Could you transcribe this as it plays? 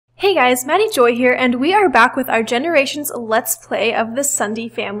Hey guys, Maddie Joy here, and we are back with our Generations Let's Play of the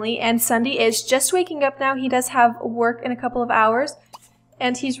SSundee family, and SSundee is just waking up now. He does have work in a couple of hours,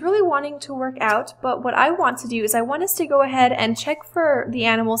 and he's really wanting to work out, but what I want to do is I want us to go ahead and check for the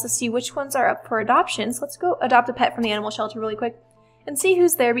animals to see which ones are up for adoption. So let's go adopt a pet from the animal shelter really quick and see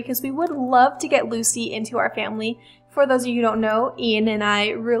who's there, because we would love to get Lucy into our family. For those of you who don't know, Ian and I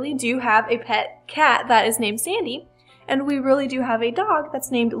really do have a pet cat that is named Sandy. And we really do have a dog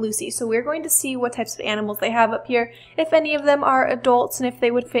that's named Lucy. So we're going to see what types of animals they have up here, if any of them are adults, and if they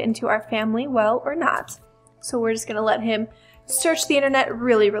would fit into our family well or not. So we're just going to let him search the internet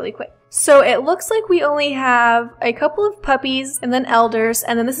really quick. So it looks like we only have a couple of puppies and then elders,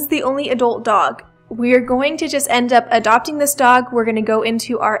 and then this is the only adult dog. We're going to just end up adopting this dog. We're going to go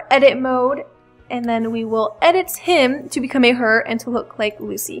into our edit mode, and then we will edit him to become a her and to look like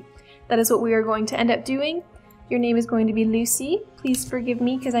Lucy. That is what we are going to end up doing. Your name is going to be Lucy. Please forgive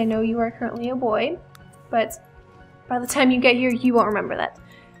me because I know you are currently a boy, but by the time you get here, you won't remember that.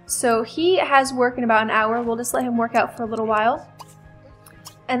 So he has work in about an hour. We'll just let him work out for a little while.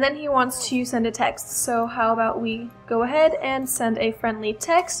 And then he wants to send a text. So how about we go ahead and send a friendly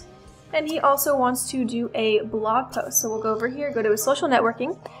text. And he also wants to do a blog post. So we'll go over here, go to his social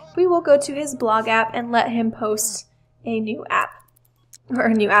networking. We will go to his blog app and let him post a new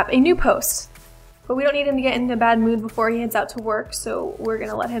post. But we don't need him to get into a bad mood before he heads out to work, so we're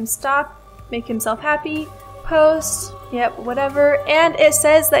gonna let him stop, make himself happy, post, yep, whatever. And it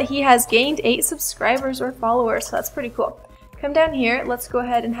says that he has gained 8 subscribers or followers, so that's pretty cool. Come down here, let's go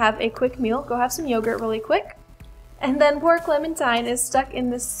ahead and have a quick meal, go have some yogurt really quick. And then poor Clementine is stuck in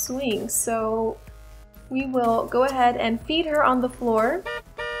this swing, so we will go ahead and feed her on the floor.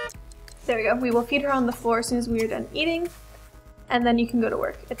 There we go, we will feed her on the floor as soon as we are done eating. And then you can go to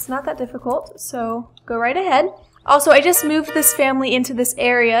work. It's not that difficult, so go right ahead. Also, I just moved this family into this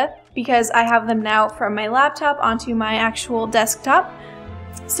area because I have them now from my laptop onto my actual desktop.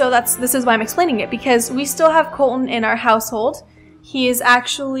 So this is why I'm explaining it, because we still have Colton in our household. He is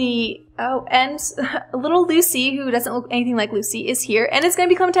actually, and little Lucy, who doesn't look anything like Lucy, is here, and it's going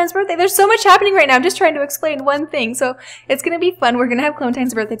to be Clementine's birthday. There's so much happening right now. I'm just trying to explain one thing, so it's going to be fun. We're going to have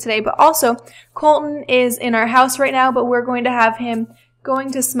Clementine's birthday today, but also Colton is in our house right now, but we're going to have him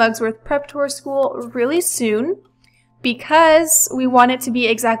going to Smugsworth Preparatory School really soon because we want it to be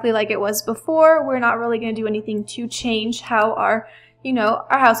exactly like it was before. We're not really going to do anything to change how our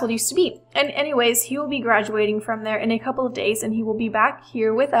household used to be. And anyways, he will be graduating from there in a couple of days, and he will be back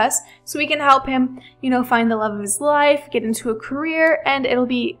here with us so we can help him, find the love of his life, get into a career, and it'll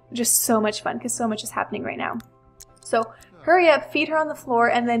be just so much fun because so much is happening right now. So hurry up, feed her on the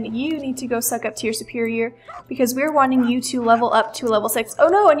floor, and then you need to go suck up to your superior because we're wanting you to level up to level 6. Oh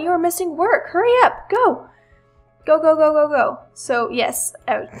no, and you are missing work. Hurry up, go. Go. So yes,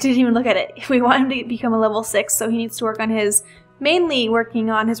 I didn't even look at it. We want him to become a level 6, so he needs to work on mainly working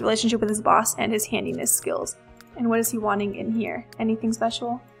on his relationship with his boss and his handiness skills. And what is he wanting in here? Anything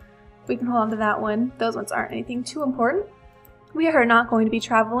special? We can hold on to that one. Those ones aren't anything too important. We are not going to be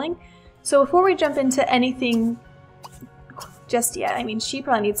traveling. So before we jump into anything just yet, she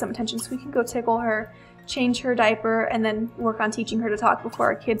probably needs some attention, so we can go tickle her, change her diaper, and then work on teaching her to talk before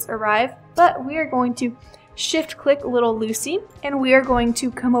our kids arrive. But we are going to shift-click little Lucy, and we are going to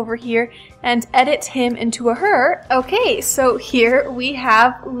come over here and edit him into a her. Okay, so here we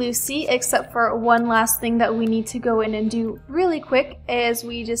have Lucy, except for one last thing that we need to go in and do really quick is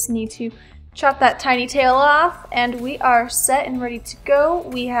we just need to chop that tiny tail off, and we are set and ready to go.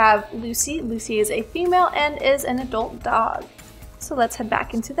 We have Lucy. Lucy is a female and is an adult dog. So let's head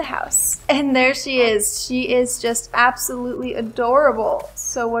back into the house. And there she is. She is just absolutely adorable.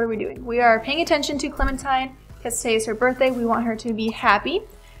 So what are we doing? We are paying attention to Clementine because today is her birthday. We want her to be happy.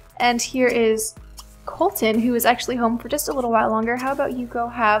 And here is Colton, who is actually home for just a little while longer. How about you go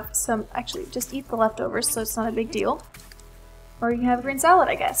have some, actually just eat the leftovers so it's not a big deal. Or you can have a green salad,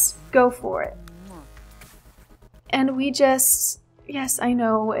 I guess. Go for it. And we just, yes, I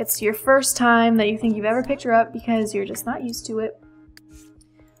know it's your first time that you think you've ever picked her up because you're just not used to it.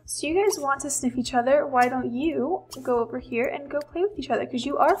 So you guys want to sniff each other, why don't you go over here and go play with each other, because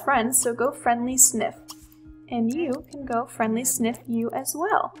you are friends, so go friendly sniff. And you can go friendly sniff you as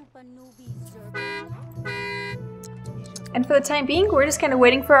well. And for the time being, we're just kind of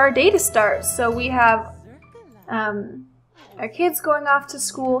waiting for our day to start. So we have our kids going off to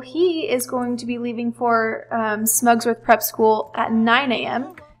school. He is going to be leaving for Smugsworth Prep School at 9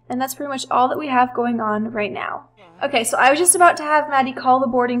 a.m. And that's pretty much all that we have going on right now. Okay, so I was just about to have Maddie call the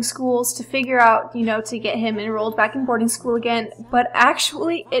boarding schools to figure out, to get him enrolled back in boarding school again, but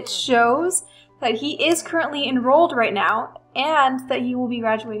actually it shows that he is currently enrolled right now and that he will be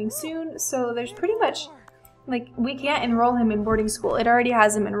graduating soon. So there's pretty much, like, we can't enroll him in boarding school. It already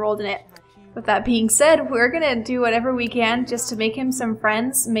has him enrolled in it. With that being said, we're gonna do whatever we can just to make him some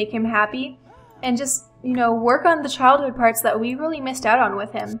friends, make him happy, and just, you know, work on the childhood parts that we really missed out on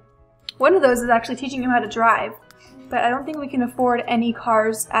with him. One of those is actually teaching him how to drive, but I don't think we can afford any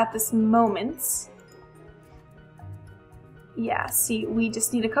cars at this moment. Yeah, see, we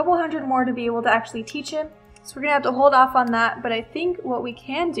just need a couple hundred more to be able to actually teach him, so we're gonna have to hold off on that, but I think what we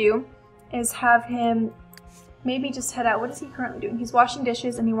can do is have him maybe just head out. What is he currently doing? He's washing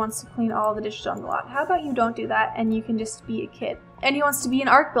dishes and he wants to clean all the dishes on the lot. How about you don't do that and you can just be a kid? And he wants to be an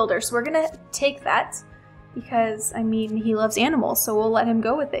ark builder, so we're gonna take that because, I mean, he loves animals, so we'll let him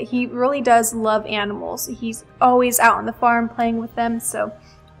go with it. He really does love animals. He's always out on the farm playing with them, so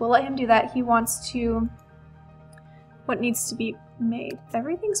we'll let him do that. He wants to... What needs to be made?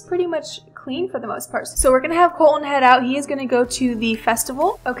 Everything's pretty much clean for the most part. So we're gonna have Colton head out. He is gonna go to the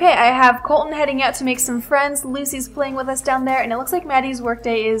festival. Okay, I have Colton heading out to make some friends. Lucy's playing with us down there, and it looks like Maddie's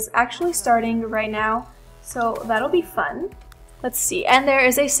workday is actually starting right now, so that'll be fun. Let's see, and there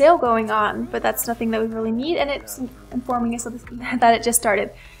is a sale going on, but that's nothing that we really need, and it's informing us that it just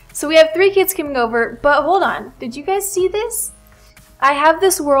started. So we have 3 kids coming over, but hold on, did you guys see this? I have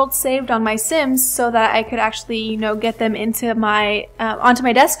this world saved on my Sims so that I could actually, you know, get them into my onto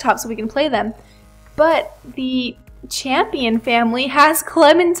my desktop so we can play them. But the Champion family has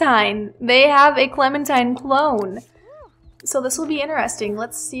Clementine. They have a Clementine clone. So this will be interesting.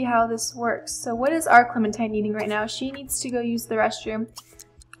 Let's see how this works. So what is our Clementine needing right now? She needs to go use the restroom.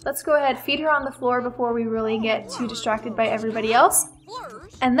 Let's go ahead, feed her on the floor before we really get too distracted by everybody else.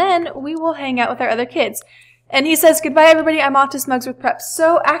 And then we will hang out with our other kids. And he says, goodbye everybody, I'm off to Smugs with Prep.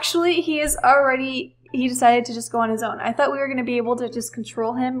 So actually he decided to just go on his own. I thought we were going to be able to just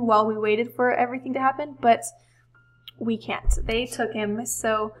control him while we waited for everything to happen, but we can't. They took him,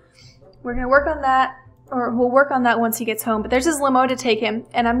 so we're going to work on that, or we'll work on that once he gets home. But there's his limo to take him,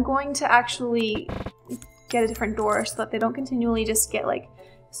 and I'm going to actually get a different door so that they don't continually just get like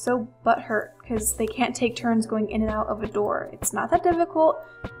so butthurt because they can't take turns going in and out of a door. It's not that difficult,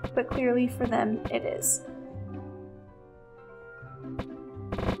 but clearly for them it is.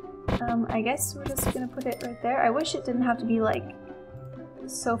 I guess we're just gonna put it right there. I wish it didn't have to be like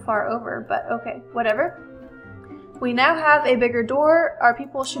so far over, but okay, whatever. We now have a bigger door. Our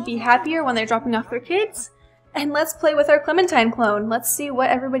people should be happier when they're dropping off their kids. And let's play with our Clementine clone. Let's see what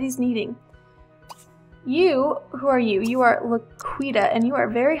everybody's needing. You, who are you? You are Laquita, and you are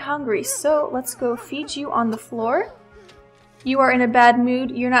very hungry, so let's go feed you on the floor. You are in a bad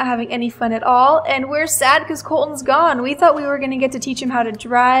mood, you're not having any fun at all, and we're sad because Colton's gone. We thought we were going to get to teach him how to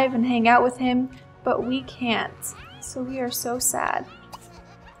drive and hang out with him, but we can't. So we are so sad.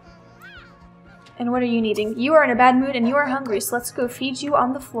 And what are you needing? You are in a bad mood and you are hungry, so let's go feed you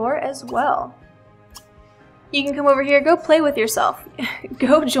on the floor as well. You can come over here, go play with yourself.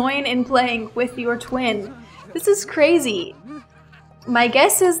 Go join in playing with your twin. This is crazy. My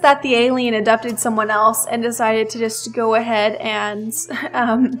guess is that the alien adopted someone else and decided to just go ahead and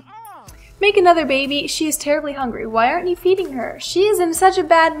make another baby. She is terribly hungry. Why aren't you feeding her? She is in such a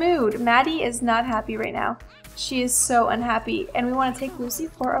bad mood. Maddie is not happy right now. She is so unhappy, and we want to take Lucy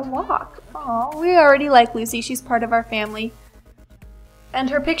for a walk. Aw, we already like Lucy. She's part of our family. And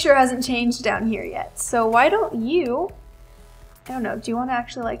her picture hasn't changed down here yet. So why don't you, I don't know, do you want to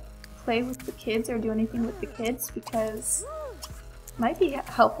actually like play with the kids or do anything with the kids? Because it might be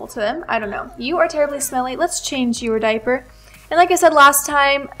helpful to them. I don't know. You are terribly smelly. Let's change your diaper. And like I said last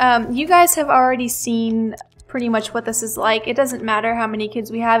time, you guys have already seen pretty much what this is like. It doesn't matter how many kids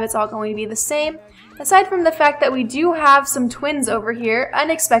we have. It's all going to be the same. Aside from the fact that we do have some twins over here,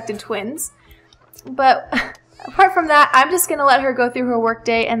 unexpected twins. But apart from that, I'm just going to let her go through her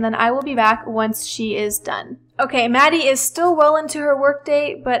workday and then I will be back once she is done. Okay, Maddie is still well into her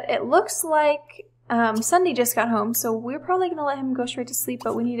workday, but it looks like SSundee just got home, so we're probably going to let him go straight to sleep,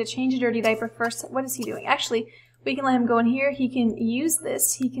 but we need to change a dirty diaper first. What is he doing? Actually, we can let him go in here. He can use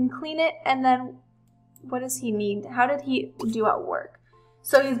this. He can clean it, and then what does he need? How did he do at work?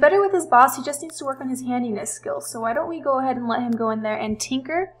 So he's better with his boss. He just needs to work on his handiness skills. So why don't we go ahead and let him go in there and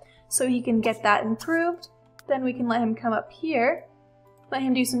tinker so he can get that improved. Then we can let him come up here, let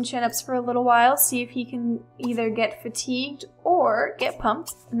him do some chin-ups for a little while, see if he can either get fatigued or get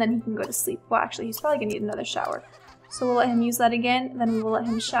pumped, and then he can go to sleep. Well, actually, he's probably gonna need another shower. So we'll let him use that again, then we will let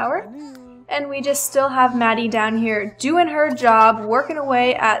him shower. And we just still have Maddie down here doing her job, working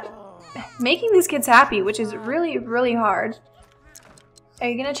away at making these kids happy, which is really, really hard. Are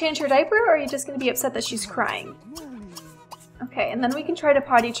you gonna change her diaper, or are you just gonna be upset that she's crying? Okay, and then we can try to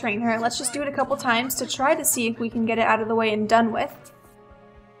potty train her. Let's just do it a couple times to try to see if we can get it out of the way and done with.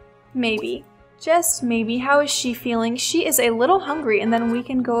 Maybe. Just maybe. How is she feeling? She is a little hungry, and then we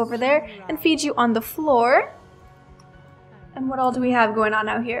can go over there and feed you on the floor. And what all do we have going on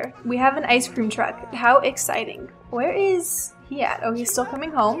out here? We have an ice cream truck. How exciting. Where is he at? Oh, he's still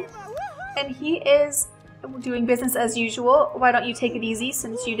coming home. And he is doing business as usual. Why don't you take it easy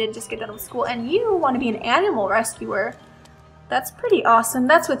since you did just get done with school and you want to be an animal rescuer? That's pretty awesome.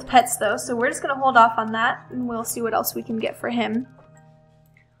 That's with pets though, so we're just going to hold off on that and we'll see what else we can get for him.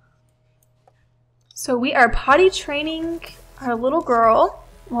 So we are potty training our little girl.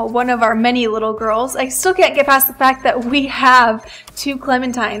 Well, one of our many little girls. I still can't get past the fact that we have 2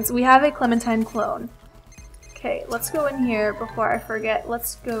 Clementines. We have a Clementine clone. Okay, let's go in here before I forget.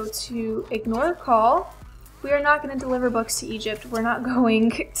 Let's go to ignore call. We are not going to deliver books to Egypt. We're not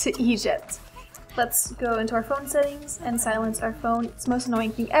going to Egypt. Let's go into our phone settings and silence our phone. It's the most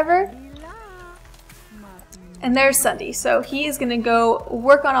annoying thing ever. And there's SSundee. So he is going to go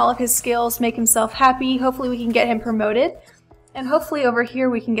work on all of his skills, make himself happy. Hopefully we can get him promoted. And hopefully over here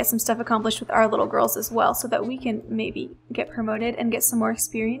we can get some stuff accomplished with our little girls as well so that we can maybe get promoted and get some more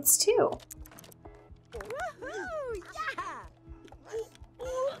experience too.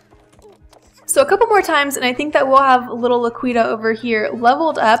 So a couple more times and I think that we'll have little Laquita over here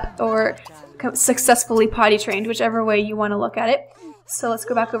leveled up or successfully potty trained, whichever way you want to look at it. So let's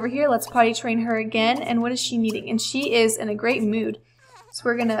go back over here. Let's potty train her again. And what is she needing? And she is in a great mood. So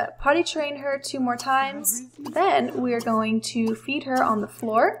we're going to potty train her 2 more times. Then we're going to feed her on the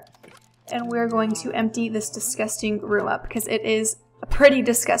floor. And we're going to empty this disgusting room up because it is pretty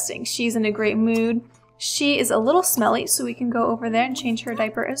disgusting. She's in a great mood. She is a little smelly, so we can go over there and change her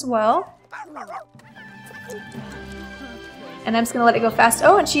diaper as well. And I'm just going to let it go fast.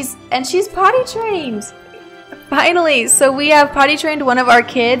 Oh, and she's potty trained. Finally, so we have potty trained one of our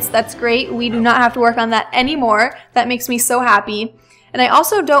kids. That's great. We do not have to work on that anymore. That makes me so happy. And I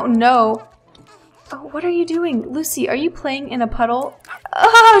also don't know. Oh, what are you doing? Lucy, are you playing in a puddle?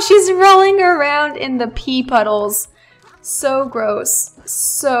 Oh, she's rolling around in the pee puddles. So gross.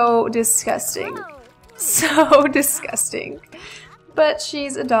 So disgusting. So disgusting. But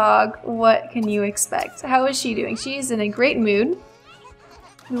she's a dog. What can you expect? How is she doing? She's in a great mood.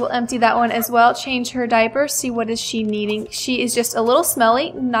 We will empty that one as well, change her diaper, see what is she needing. She is just a little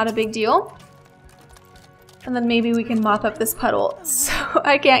smelly, not a big deal. And then maybe we can mop up this puddle. So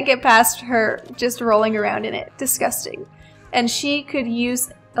I can't get past her just rolling around in it. Disgusting. And she could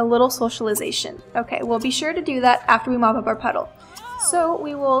use a little socialization. Okay, we'll be sure to do that after we mop up our puddle. So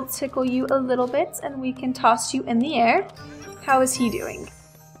we will tickle you a little bit and we can toss you in the air. How is he doing?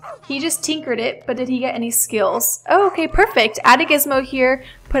 He just tinkered it, but did he get any skills? Oh, okay, perfect. Add a gizmo here,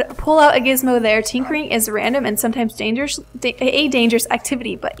 pull out a gizmo there. Tinkering is random and sometimes a dangerous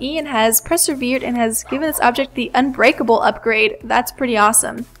activity, but Ian has persevered and has given this object the unbreakable upgrade. That's pretty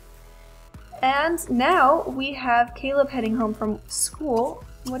awesome. And now we have Caleb heading home from school.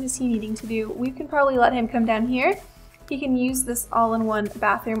 What is he needing to do? We can probably let him come down here. He can use this all-in-one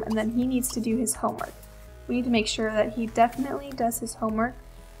bathroom, and then he needs to do his homework. We need to make sure that he definitely does his homework.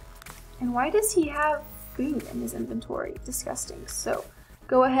 And why does he have food in his inventory? Disgusting. So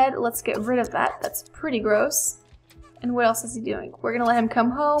go ahead, let's get rid of that. That's pretty gross. And what else is he doing? We're going to let him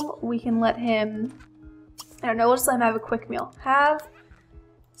come home. We can let him, I don't know, let's let him have a quick meal. Have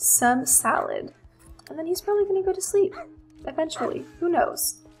some salad. And then he's probably going to go to sleep. Eventually. Who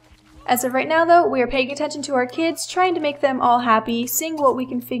knows? As of right now, though, we are paying attention to our kids, trying to make them all happy, seeing what we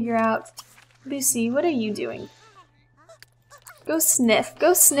can figure out. Lucy, what are you doing? Go sniff.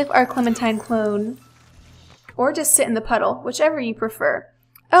 Go sniff our Clementine clone. Or just sit in the puddle, whichever you prefer.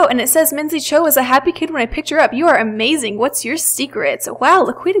 Oh, and it says Minzy Cho was a happy kid when I picked her up. You are amazing. What's your secret? Wow,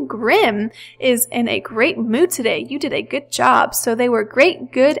 Laquita Grimm is in a great mood today. You did a good job. So they were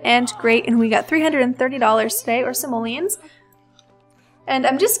great, good, and great, and we got $330 today, or simoleons. And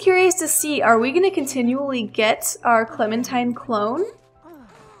I'm just curious to see, are we going to continually get our Clementine clone?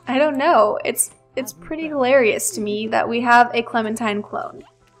 I don't know. It's pretty hilarious to me that we have a Clementine clone.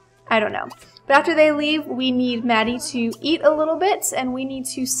 I don't know. But after they leave, we need Maddie to eat a little bit, and we need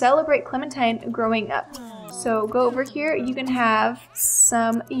to celebrate Clementine growing up. So go over here. You can have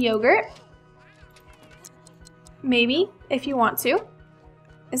some yogurt. Maybe, if you want to.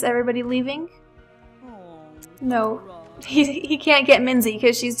 Is everybody leaving? No. He can't get Minzy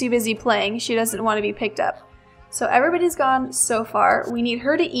because she's too busy playing. She doesn't want to be picked up. So everybody's gone so far. We need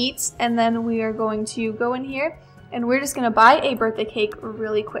her to eat, and then we are going to go in here, and we're just going to buy a birthday cake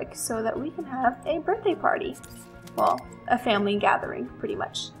really quick so that we can have a birthday party. Well, a family gathering, pretty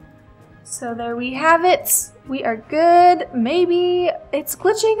much. So there we have it. We are good. Maybe it's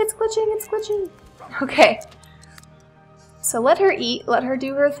glitching, it's glitching, it's glitching. Okay. So let her eat, let her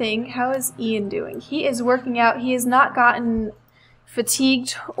do her thing. How is Ian doing? He is working out. He has not gotten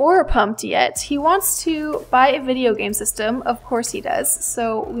fatigued or pumped yet. He wants to buy a video game system. Of course he does.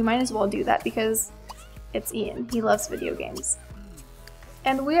 So we might as well do that because it's Ian. He loves video games.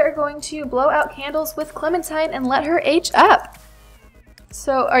 And we are going to blow out candles with Clementine and let her age up.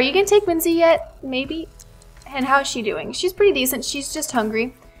 So are you going to take Minzy yet? Maybe? And how is she doing? She's pretty decent. She's just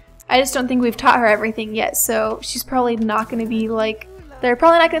hungry. I just don't think we've taught her everything yet, so she's probably not going to be like... They're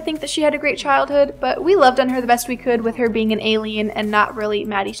probably not going to think that she had a great childhood, but we loved on her the best we could with her being an alien and not really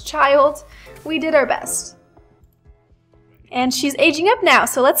Maddie's child. We did our best. And she's aging up now,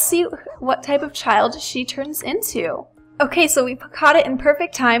 so let's see what type of child she turns into. Okay, so we caught it in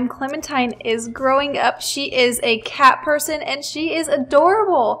perfect time. Clementine is growing up. She is a cat person, and she is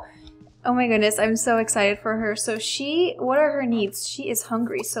adorable. Oh my goodness, I'm so excited for her. So what are her needs? She is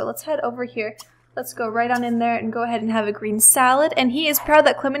hungry, so let's head over here. Let's go right on in there and go ahead and have a green salad. And he is proud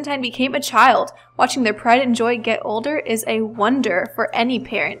that Clementine became a child. Watching their pride and joy get older is a wonder for any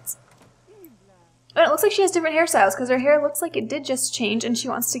parent. And it looks like she has different hairstyles because her hair looks like it did just change and she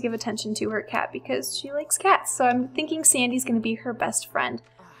wants to give attention to her cat because she likes cats. So I'm thinking Sandy's going to be her best friend.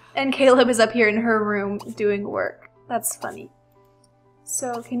 And Caleb is up here in her room doing work. That's funny.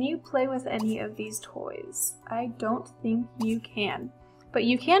 So can you play with any of these toys? I don't think you can. But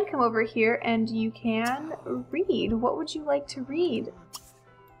you can come over here and you can read. What would you like to read?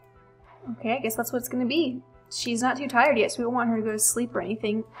 Okay, I guess that's what it's going to be. She's not too tired yet, so we don't want her to go to sleep or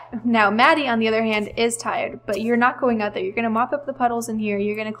anything. Now, Maddie, on the other hand, is tired, but you're not going out there. You're going to mop up the puddles in here.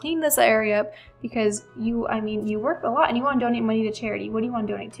 You're going to clean this area up because you work a lot and you want to donate money to charity. What do you want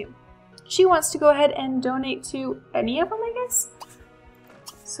to donate to? She wants to go ahead and donate to any of them, I guess?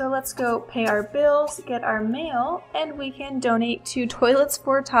 So let's go pay our bills, get our mail, and we can donate to Toilets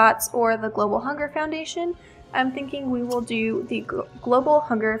for Tots or the Global Hunger Foundation. I'm thinking we will do the Global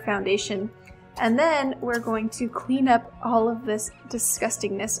Hunger Foundation. And then we're going to clean up all of this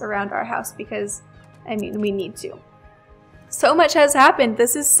disgustingness around our house because, I mean, we need to. So much has happened.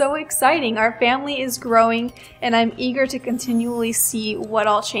 This is so exciting. Our family is growing and I'm eager to continually see what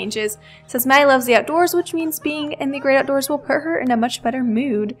all changes. It says Maddie loves the outdoors, which means being in the great outdoors will put her in a much better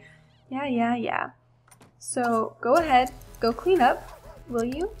mood. Yeah. So go ahead, go clean up, will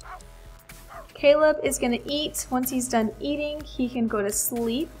you? Caleb is gonna eat. Once he's done eating, he can go to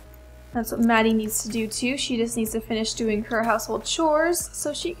sleep. That's what Maddie needs to do too. She just needs to finish doing her household chores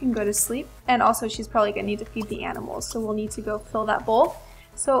so she can go to sleep. And also she's probably going to need to feed the animals, so we'll need to go fill that bowl.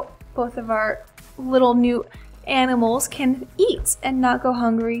 So both of our little new animals can eat and not go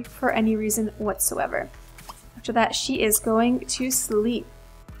hungry for any reason whatsoever. After that, she is going to sleep.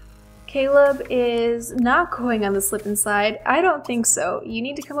 Caleb is not going on the slip and slide. I don't think so. You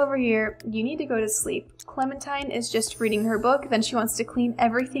need to come over here. You need to go to sleep. Clementine is just reading her book. Then she wants to clean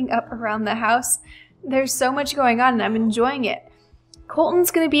everything up around the house. There's so much going on and I'm enjoying it.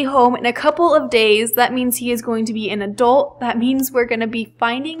 Colton's going to be home in a couple of days. That means he is going to be an adult. That means we're going to be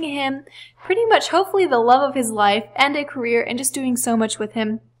finding him pretty much hopefully the love of his life and a career and just doing so much with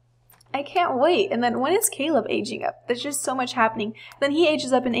him. I can't wait. And then when is Caleb aging up? There's just so much happening. Then he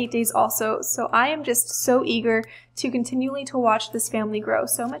ages up in 8 days also. So I am just so eager to continually to watch this family grow.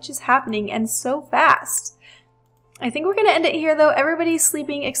 So much is happening and so fast. I think we're going to end it here though. Everybody's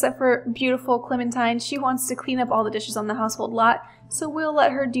sleeping except for beautiful Clementine. She wants to clean up all the dishes on the household lot. So we'll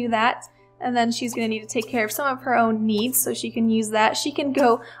let her do that. And then she's going to need to take care of some of her own needs, so she can use that. She can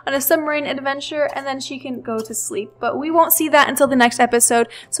go on a submarine adventure, and then she can go to sleep. But we won't see that until the next episode.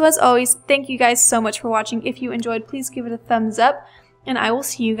 So as always, thank you guys so much for watching. If you enjoyed, please give it a thumbs up, and I will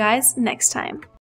see you guys next time.